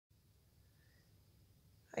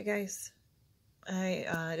Hi guys,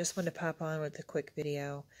 I just wanted to pop on with a quick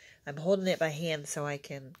video. I'm holding it by hand so I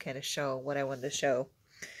can kind of show what I wanted to show.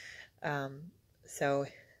 So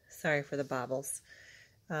sorry for the bobbles.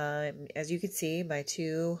 As you can see, my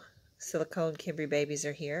two silicone Kimbry babies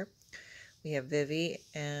are here. We have Vivi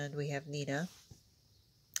and we have Nina.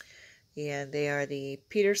 And they are the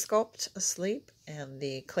Peter Sculpt asleep and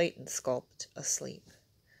the Clayton Sculpt asleep.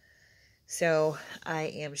 So I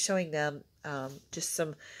am showing them just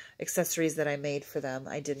some accessories that I made for them.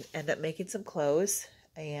 I did end up making some clothes,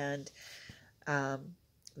 and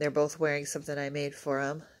they're both wearing something I made for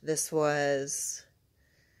them. This was,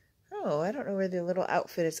 oh, I don't know where the little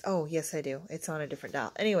outfit is. Oh, yes, I do. It's on a different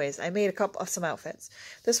doll. Anyways, I made a couple of some outfits.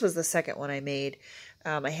 This was the second one I made.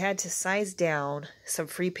 I had to size down some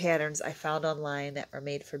free patterns I found online that were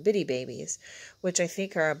made for bitty babies, which I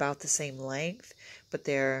think are about the same length, but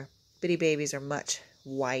they're bitty babies are much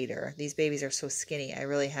wider. These babies are so skinny. I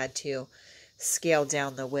really had to scale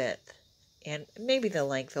down the width and maybe the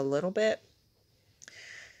length a little bit,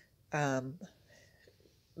 but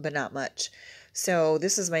not much. So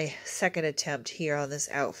this is my second attempt here on this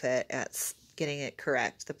outfit at getting it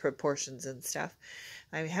correct, the proportions and stuff.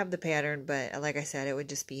 I have the pattern, but like I said, it would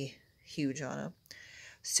just be huge on them.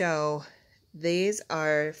 So these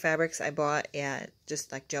are fabrics I bought at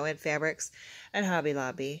just like Joann Fabrics and Hobby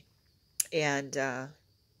Lobby. And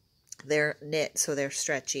they're knit, so they're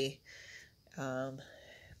stretchy, but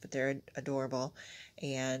they're adorable.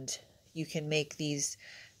 And you can make these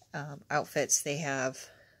outfits. They have,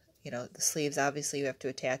 you know, the sleeves, obviously you have to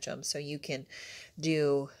attach them, so you can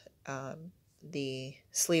do the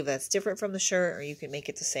sleeve that's different from the shirt, or you can make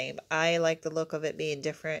it the same. I like the look of it being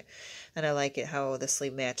different, and I like it how the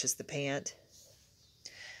sleeve matches the pant.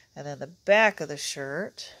 And then the back of the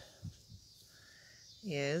shirt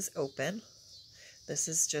is open. This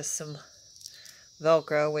is just some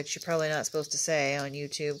Velcro, which you're probably not supposed to say on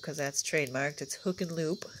YouTube because that's trademarked. It's hook and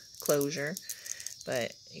loop closure,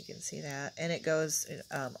 but you can see that. And it goes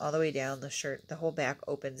all the way down the shirt. The whole back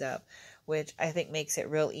opens up, which I think makes it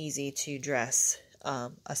real easy to dress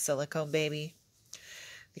a silicone baby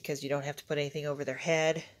because you don't have to put anything over their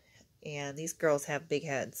head. And these girls have big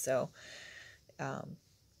heads, so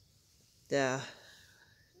the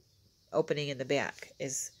opening in the back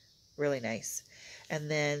is really nice.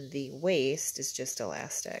 And then the waist is just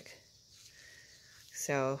elastic.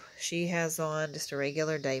 So she has on just a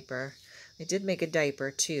regular diaper. I did make a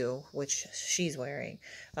diaper too, which she's wearing.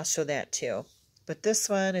 I'll show that too. But this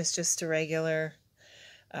one is just a regular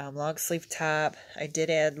long sleeve top. I did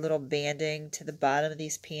add little banding to the bottom of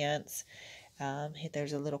these pants.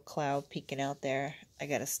 There's a little cloud peeking out there. I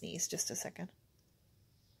gotta sneeze just a second.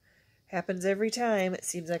 Happens every time. It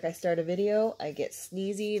seems like I start a video, I get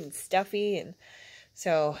sneezy and stuffy. And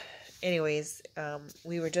so anyways,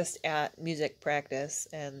 we were just at music practice,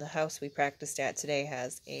 and the house we practiced at today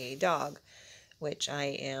has a dog, which I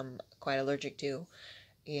am quite allergic to.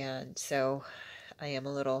 And so I am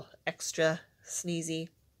a little extra sneezy.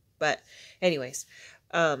 But anyways,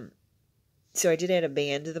 so I did add a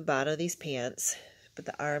band to the bottom of these pants, but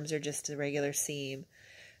the arms are just a regular seam.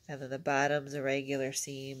 And then the bottom's a regular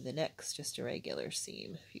seam. The neck's just a regular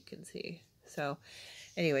seam, if you can see. So,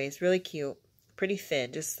 anyways, really cute. Pretty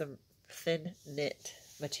thin, just some thin knit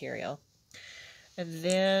material. And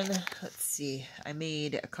then, let's see, I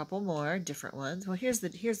made a couple more different ones. Well, here's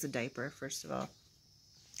the diaper, first of all.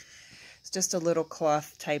 It's just a little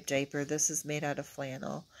cloth type diaper. This is made out of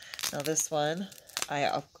flannel. Now this one,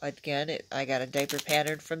 I got a diaper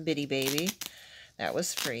pattern from Bitty Baby. That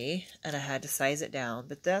was free, and I had to size it down,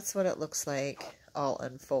 but that's what it looks like all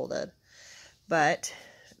unfolded. But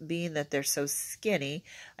being that they're so skinny,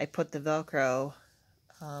 I put the Velcro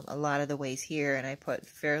a lot of the ways here, and I put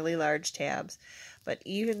fairly large tabs. But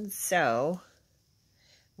even so,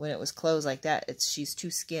 when it was closed like that, she's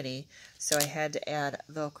too skinny, so I had to add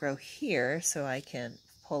Velcro here so I can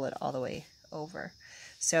pull it all the way over.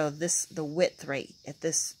 So the width right at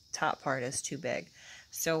this top part is too big.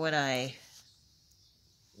 So when I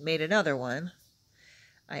made another one,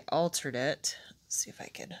 I altered it. Let's see if I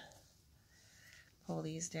can pull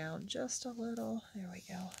these down just a little. There we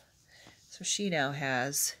go. So she now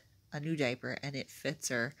has a new diaper, and it fits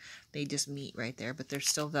her. They just meet right there, but they're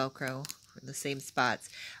still Velcro in the same spots.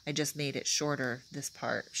 I just made it shorter, this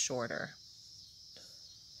part shorter,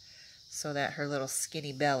 so that her little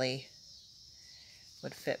skinny belly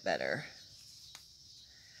would fit better.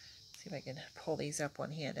 See if I can pull these up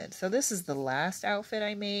one-handed. So this is the last outfit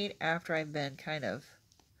I made after I've been kind of,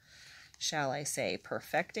 shall I say,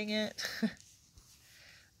 perfecting it.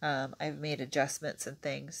 I've made adjustments and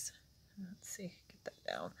things. Let's see, get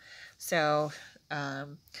that down. So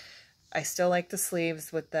I still like the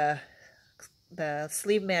sleeves with the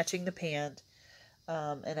sleeve matching the pant.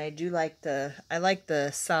 And I do like I like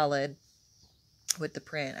the solid with the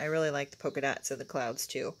print. I really like the polka dots and the clouds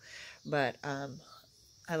too. But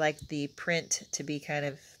I like the print to be kind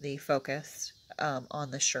of the focus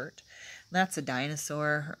on the shirt. And that's a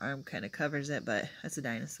dinosaur. Her arm kind of covers it, but that's a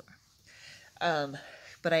dinosaur.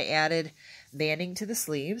 But I added banding to the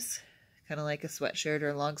sleeves, kind of like a sweatshirt or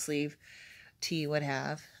a long sleeve tee would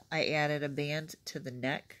have. I added a band to the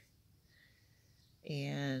neck,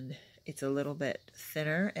 and it's a little bit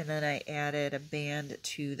thinner. And then I added a band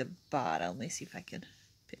to the bottom. Let me see if I can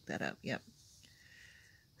pick that up. Yep.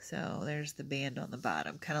 So there's the band on the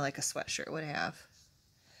bottom, kind of like a sweatshirt would have.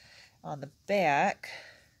 On the back,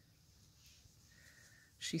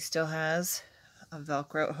 she still has a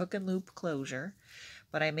Velcro hook and loop closure,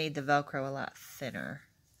 but I made the Velcro a lot thinner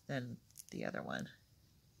than the other one.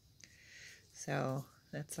 So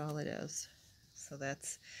that's all it is. So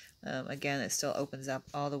that's, again, it still opens up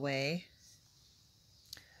all the way.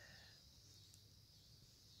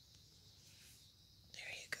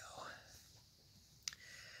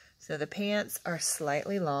 So the pants are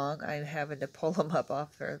slightly long. I'm having to pull them up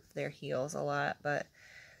off their heels a lot, but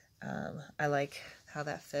I like how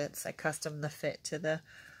that fits. I custom the fit to the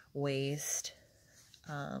waist.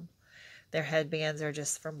 Their headbands are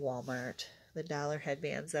just from Walmart, the dollar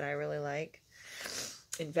headbands that I really like.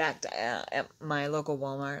 In fact, at my local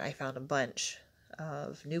Walmart, I found a bunch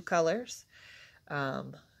of new colors. I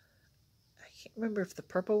can't remember if the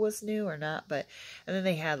purple was new or not, but and then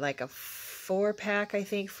they had like a 4-pack, I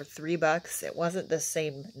think, for $3. It wasn't the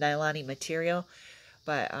same nylon-y material,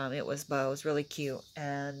 but it was really cute.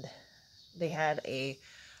 And they had a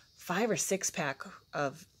 5 or 6-pack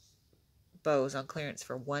of bows on clearance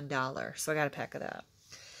for $1, so I got a pack of that.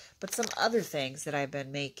 But some other things that I've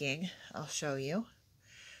been making, I'll show you.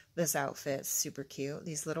 This outfit's super cute.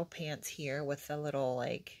 These little pants here with the little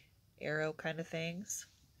like arrow kind of things.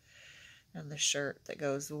 And the shirt that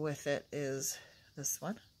goes with it is this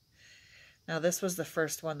one. Now this was the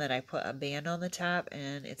first one that I put a band on the top,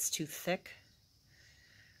 and it's too thick.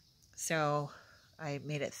 So I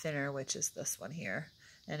made it thinner, which is this one here.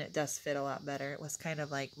 And it does fit a lot better. It was kind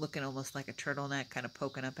of like looking almost like a turtleneck, kind of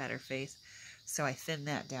poking up at her face. So I thinned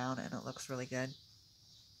that down, and it looks really good.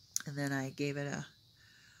 And then I gave it a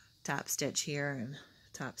top stitch here and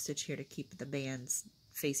top stitch here to keep the bands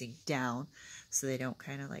facing down so they don't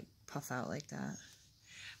kind of like puff out like that.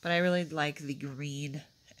 But I really like the green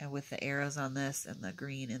and with the arrows on this and the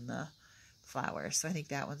green in the flowers. So I think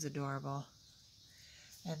that one's adorable.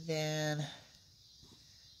 And then,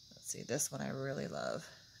 let's see, this one I really love.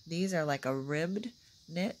 These are like a ribbed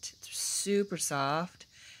knit. It's super soft.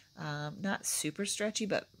 Not super stretchy,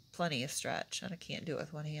 but plenty of stretch. And I can't do it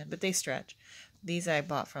with one hand, but they stretch. These I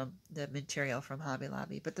bought from the material from Hobby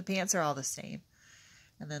Lobby, but the pants are all the same.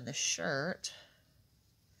 And then the shirt,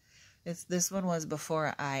 this one was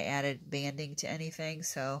before I added banding to anything,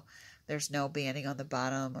 so there's no banding on the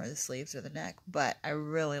bottom or the sleeves or the neck, but I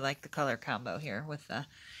really like the color combo here with the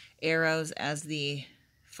arrows as the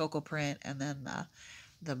focal print and then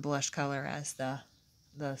the blush color as the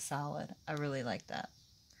solid. I really like that.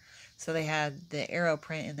 So they had the arrow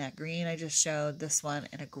print in that green I just showed, this one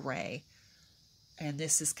in a gray, and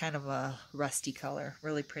this is kind of a rusty color,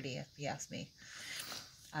 really pretty if you ask me.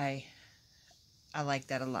 I like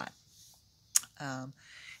that a lot.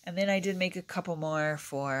 And then I did make a couple more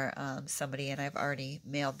for somebody, and I've already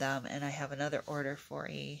mailed them, and I have another order for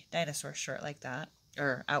a dinosaur shirt like that,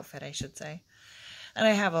 or outfit I should say. And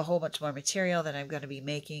I have a whole bunch more material that I'm going to be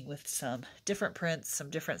making with some different prints, some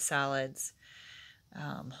different solids.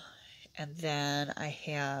 And then I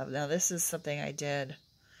have, now this is something I did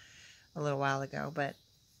a little while ago, but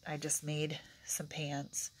I just made some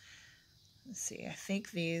pants. Let's see, I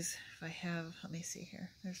think these, if I have, let me see here,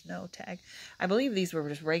 there's no tag. I believe these were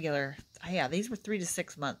just regular, yeah, these were 3 to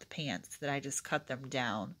 6 month pants that I just cut them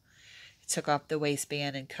down. I took off the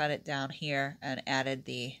waistband and cut it down here and added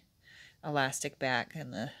the elastic back,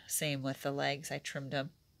 and the same with the legs. I trimmed them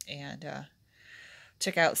and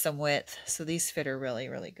took out some width, so these fit her really,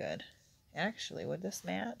 really good. Actually, would this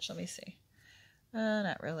match? Let me see.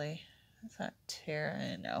 Not really. It's not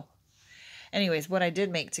tearing, no. Anyways, what I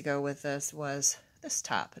did make to go with this was this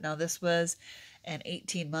top. Now, this was an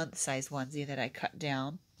 18-month size onesie that I cut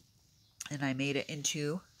down, and I made it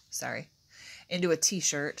into a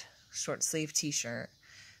t-shirt, short sleeve t-shirt.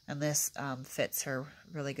 And this fits her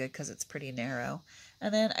really good because it's pretty narrow.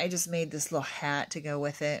 And then I just made this little hat to go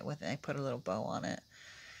with it. I put a little bow on it.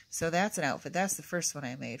 So that's an outfit. That's the first one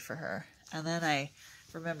I made for her. And then I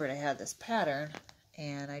remembered I had this pattern,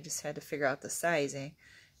 and I just had to figure out the sizing,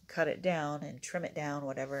 cut it down and trim it down,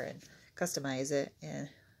 whatever, and customize it, and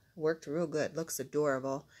worked real good. Looks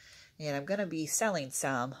adorable, and I'm going to be selling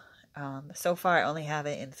some. So far I only have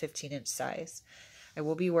it in 15-inch size. I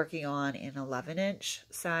will be working on an 11-inch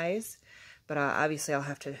size, but obviously I'll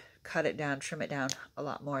have to cut it down, trim it down a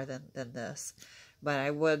lot more than this. But I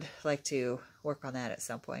would like to work on that at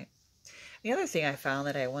some point. The other thing I found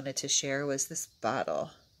that I wanted to share was this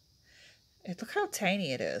bottle. Look how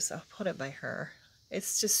tiny it is. I'll put it by her.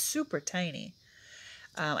 It's just super tiny.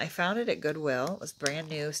 I found it at Goodwill. It was brand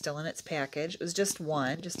new, still in its package. It was just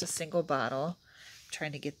a single bottle. I'm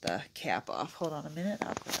trying to get the cap off. Hold on a minute.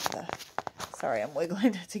 I'll grab sorry, I'm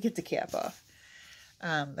wiggling to get the cap off.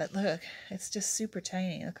 But look, it's just super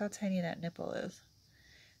tiny. Look how tiny that nipple is.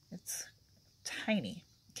 It's tiny.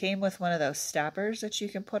 Came with one of those stoppers that you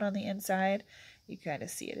can put on the inside. You kind of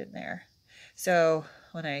see it in there. So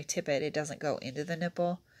when I tip it, it doesn't go into the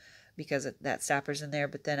nipple because that stopper's in there,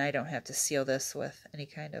 but then I don't have to seal this with any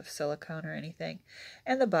kind of silicone or anything.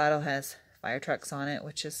 And the bottle has fire trucks on it,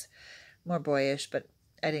 which is more boyish, but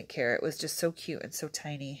I didn't care. It was just so cute and so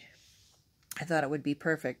tiny. I thought it would be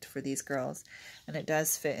perfect for these girls, and it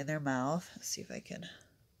does fit in their mouth. Let's see if I can,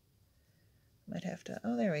 might have to,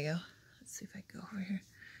 oh, there we go. Let's see if I can go over here.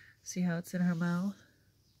 See how it's in her mouth?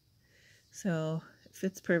 So it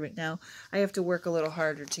fits perfect. Now, I have to work a little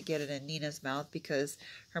harder to get it in Nina's mouth because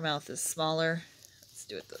her mouth is smaller. Let's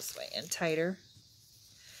do it this way, and tighter.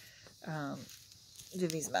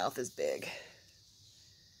 Vivi's mouth is big.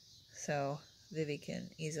 So Vivi can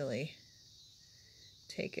easily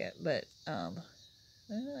take it, but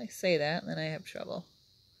I say that and then I have trouble.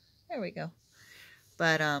 There we go.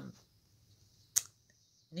 But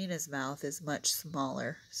Nina's mouth is much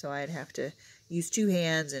smaller, so I'd have to use 2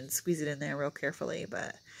 hands and squeeze it in there real carefully,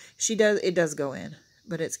 but it does go in,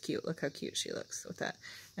 but it's cute. Look how cute she looks with that.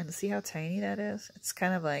 And see how tiny that is? It's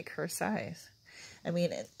kind of like her size. I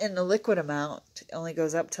mean, in the liquid amount, it only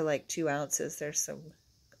goes up to like 2 ounces. There's some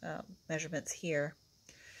measurements here.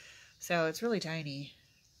 So it's really tiny.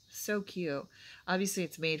 So cute. Obviously,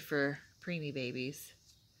 it's made for preemie babies,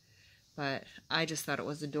 but I just thought it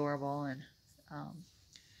was adorable and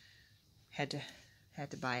had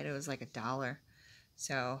to buy it. It was like $1.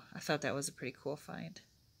 So I thought that was a pretty cool find.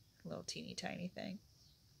 A little teeny tiny thing.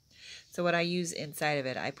 So what I use inside of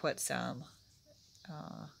it, I put some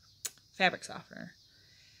fabric softener.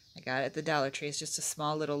 I got it at the Dollar Tree. It's just a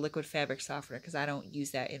small little liquid fabric softener because I don't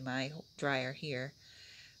use that in my dryer here.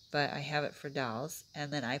 But I have it for dolls.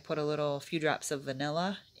 And then I put a few drops of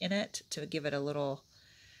vanilla in it to give it a little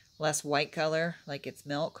less white color, like it's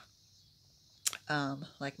milk.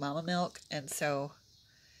 Like mama milk, and so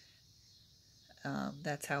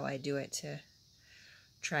that's how I do it to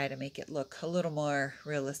try to make it look a little more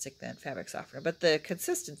realistic than fabric softener. But the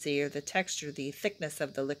consistency or the texture, the thickness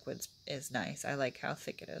of the liquids is nice. I like how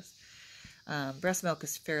thick it is. Breast milk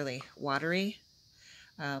is fairly watery,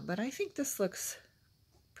 but I think this looks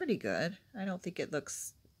pretty good. I don't think it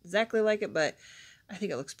looks exactly like it, but I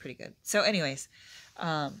think it looks pretty good. So anyways,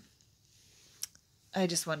 I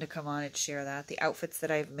just wanted to come on and share that, the outfits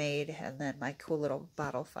that I've made, and then my cool little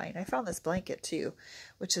bottle find. I found this blanket too,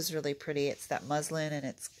 which is really pretty. It's that muslin,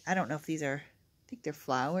 and I don't know if these are, I think they're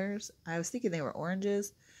flowers. I was thinking they were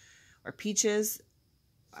oranges or peaches.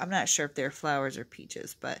 I'm not sure if they're flowers or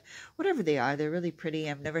peaches, but whatever they are, they're really pretty.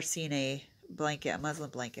 I've never seen a muslin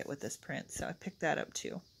blanket with this print, so I picked that up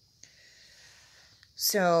too.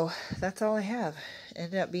 So that's all I have. It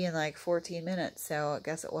ended up being like 14 minutes, so I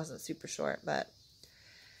guess it wasn't super short, but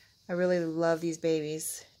I really love these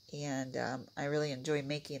babies, and I really enjoy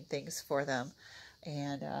making things for them.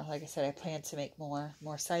 And like I said, I plan to make more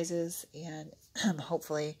sizes, and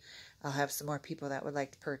hopefully I'll have some more people that would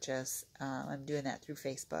like to purchase. I'm doing that through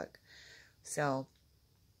Facebook. So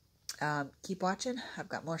keep watching. I've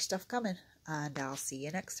got more stuff coming, and I'll see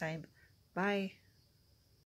you next time. Bye.